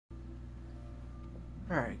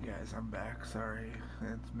Alright guys, I'm back. Sorry,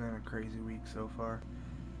 it's been a crazy week so far.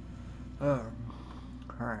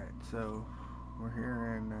 Alright, so we're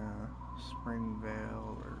here in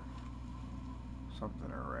Springvale or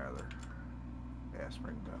something or rather. Yeah,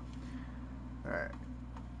 Springvale. Alright.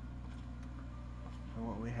 So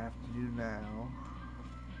what we have to do now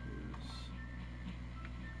is,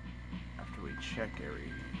 after we check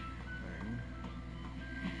everything,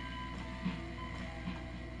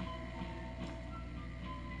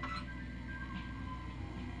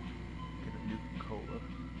 Cola.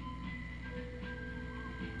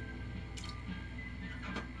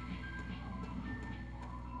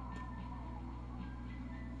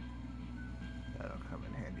 That'll come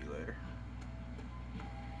in handy later.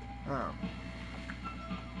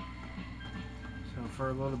 So for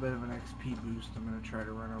a little bit of an XP boost, I'm going to try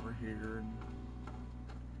to run over here and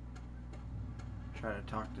try to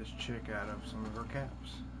talk this chick out of some of her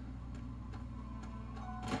caps.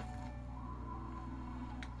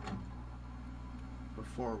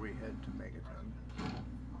 Before we head to Megaton.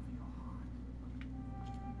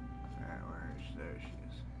 There she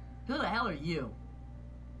is. Who the hell are you?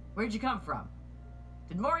 Where'd you come from?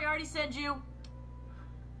 Did Moriarty send you?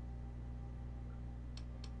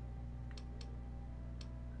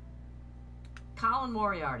 Colin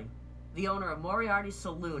Moriarty, the owner of Moriarty's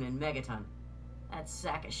Saloon in Megaton. That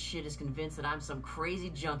sack of shit is convinced that I'm some crazy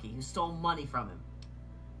junkie who stole money from him.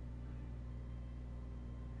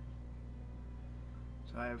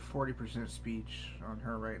 So I have 40% speech on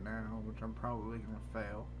her right now, which I'm probably going to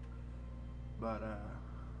fail. But,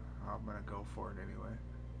 I'm going to go for it anyway.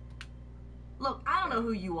 Look, I don't know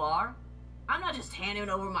who you are. I'm not just handing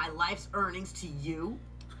over my life's earnings to you.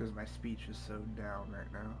 It's because my speech is so down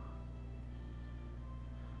right now.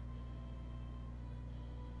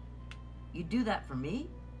 You do that for me?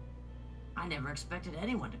 I never expected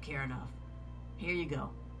anyone to care enough. Here you go.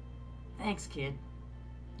 Thanks, kid.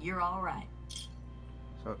 You're all right.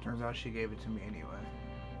 So it turns out she gave it to me anyway.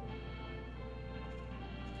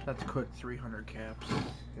 That's a quick 300 caps,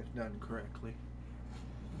 if done correctly.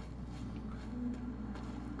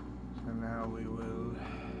 So now we will...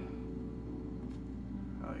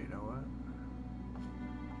 Oh, you know what?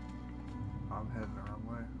 I'm heading the wrong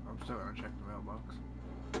way. I'm still gonna check the mailbox.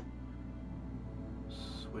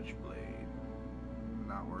 Switchblade.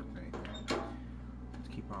 Not worth anything. Let's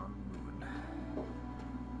keep on moving.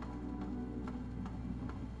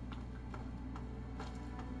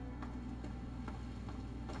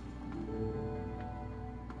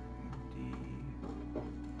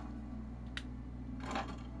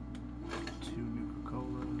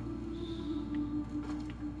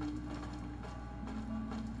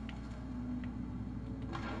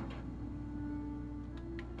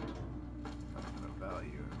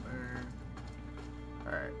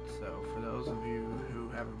 Alright, so for those of you who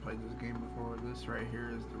haven't played this game before, this right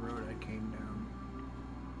here is the road I came down.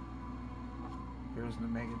 Here's the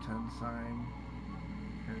Megaton sign.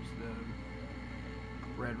 Here's the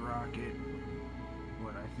Red Rocket,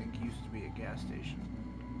 what I think used to be a gas station.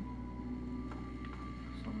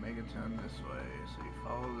 So Megaton this way, so you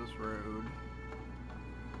follow this road.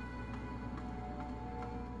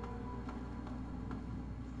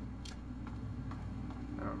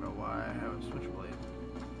 I don't know why I have a switchblade.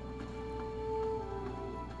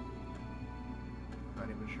 Not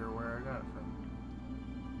even sure where I got it from.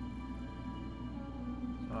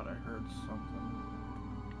 Thought I heard something.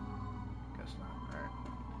 Guess not. Alright.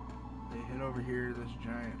 They hit over here to this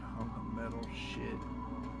giant hunk of metal shit.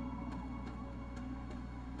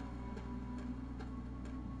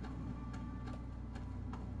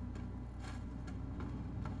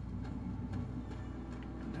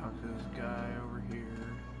 Talk to this guy over here.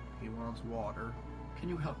 He wants water. Can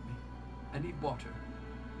you help me? I need water.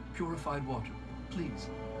 Purified water, please.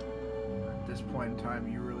 At this point in time,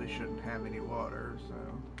 you really shouldn't have any water, so...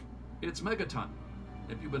 It's Megaton.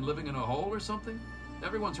 Have you been living in a hole or something?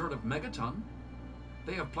 Everyone's heard of Megaton.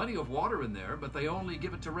 They have plenty of water in there, but they only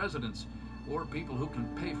give it to residents or people who can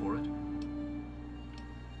pay for it.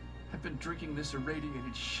 I've been drinking this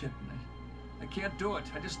irradiated shit, and I can't do it.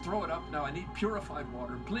 I just throw it up now. I need purified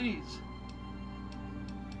water, please.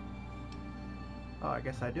 Oh, I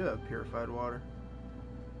guess I do have purified water.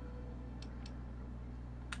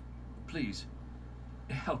 Please,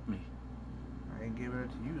 help me. I ain't giving it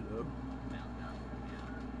to you, though.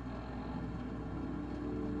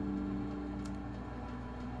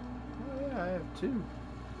 Oh, yeah, I have two.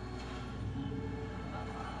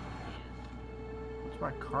 What's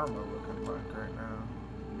my karma looking like right now?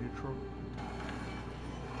 Neutral?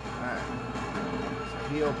 Alright. So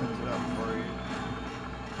he opens it up for you.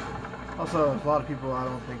 Also, a lot of people I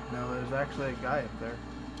don't think know there's actually a guy up there.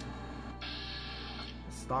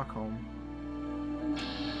 It's Stockholm.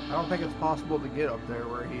 I don't think it's possible to get up there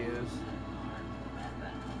where he is.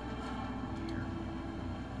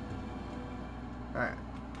 Alright,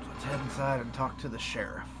 so let's head inside and talk to the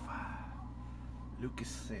sheriff, Lucas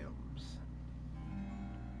Sims.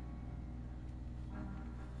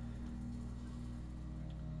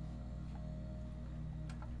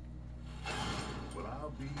 Well,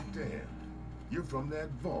 I'll be damned. You're from that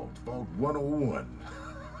vault, Vault 101.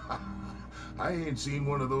 I ain't seen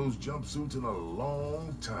one of those jumpsuits in a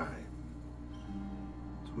long time.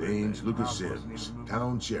 Name's Lucas Sims,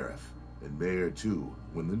 town sheriff, and mayor too,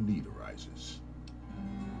 when the need arises.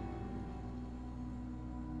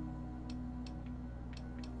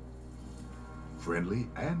 Friendly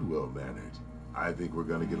and well-mannered. I think we're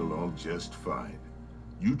gonna get along just fine.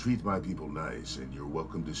 You treat my people nice, and you're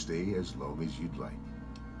welcome to stay as long as you'd like.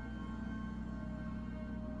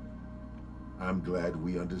 I'm glad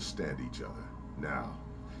we understand each other. Now,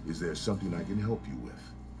 is there something I can help you with?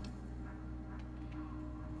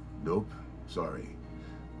 Nope, sorry.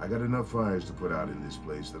 I got enough fires to put out in this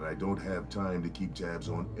place that I don't have time to keep tabs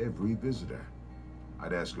on every visitor.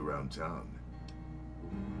 I'd ask around town.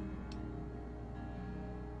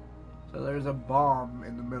 So there's a bomb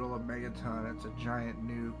in the middle of Megaton. It's a giant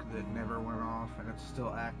nuke that never went off and it's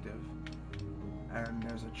still active. And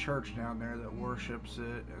there's a church down there that worships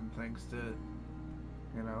it and thinks that,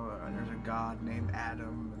 you know, there's a god named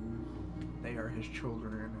Adam and they are his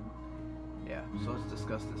children. And yeah, so let's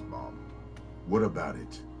discuss this bomb. What about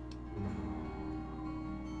it?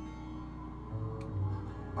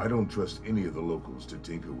 I don't trust any of the locals to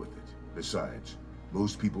tinker with it. Besides,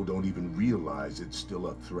 most people don't even realize it's still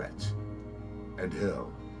a threat. And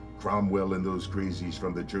hell, Cromwell and those crazies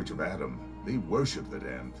from the Church of Adam, they worship the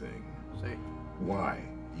damn thing. See? Why?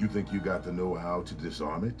 You think you got the know-how to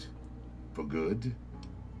disarm it? For good?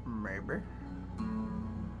 Maybe.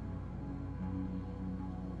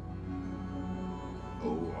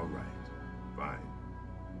 Oh, all right. Fine.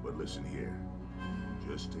 But listen here.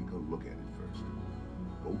 Just take a look at it first.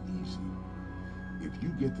 Go easy. If you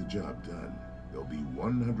get the job done, there'll be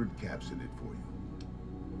 100 caps in it for you.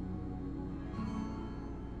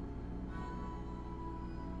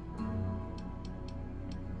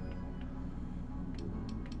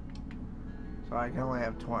 So I only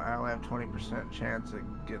have 20% chance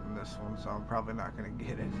of getting this one, so I'm probably not going to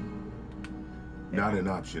get it. Not an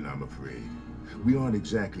option, I'm afraid. We aren't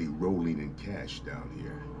exactly rolling in cash down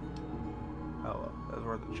here. Oh well, that's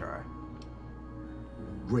worth a try.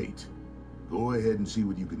 Great. Go ahead and see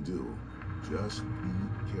what you can do. Just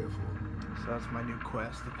be careful. So that's my new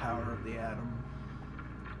quest, the power of the atom.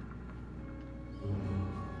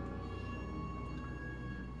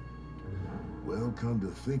 Well, come to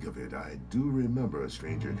think of it, I do remember a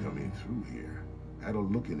stranger coming through here. Had a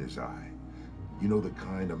look in his eye. You know the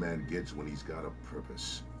kind a man gets when he's got a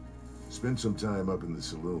purpose. Spent some time up in the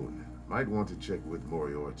saloon. Might want to check with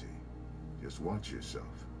Moriarty. Just watch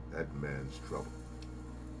yourself. That man's trouble.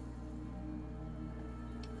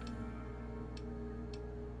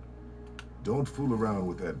 Don't fool around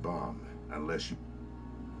with that bomb, unless you...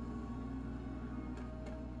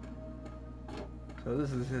 So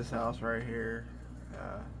this is his house right here.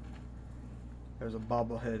 There's a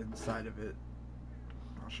bobblehead inside of it.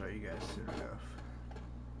 I'll show you guys soon enough.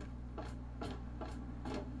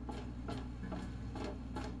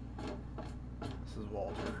 This is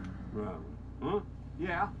Walter. Huh?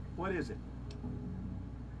 Yeah, what is it?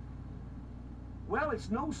 Well, it's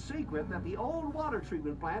no secret that the old water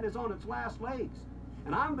treatment plant is on its last legs.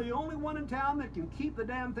 And I'm the only one in town that can keep the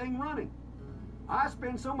damn thing running. I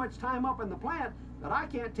spend so much time up in the plant that I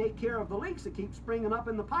can't take care of the leaks that keep springing up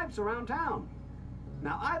in the pipes around town.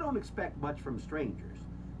 Now, I don't expect much from strangers,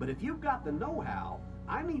 but if you've got the know-how,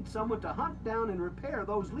 I need someone to hunt down and repair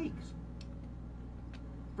those leaks.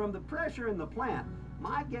 From the pressure in the plant,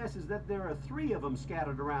 my guess is that there are 3 of them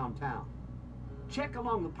scattered around town. Check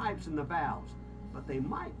along the pipes and the valves, but they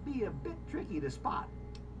might be a bit tricky to spot.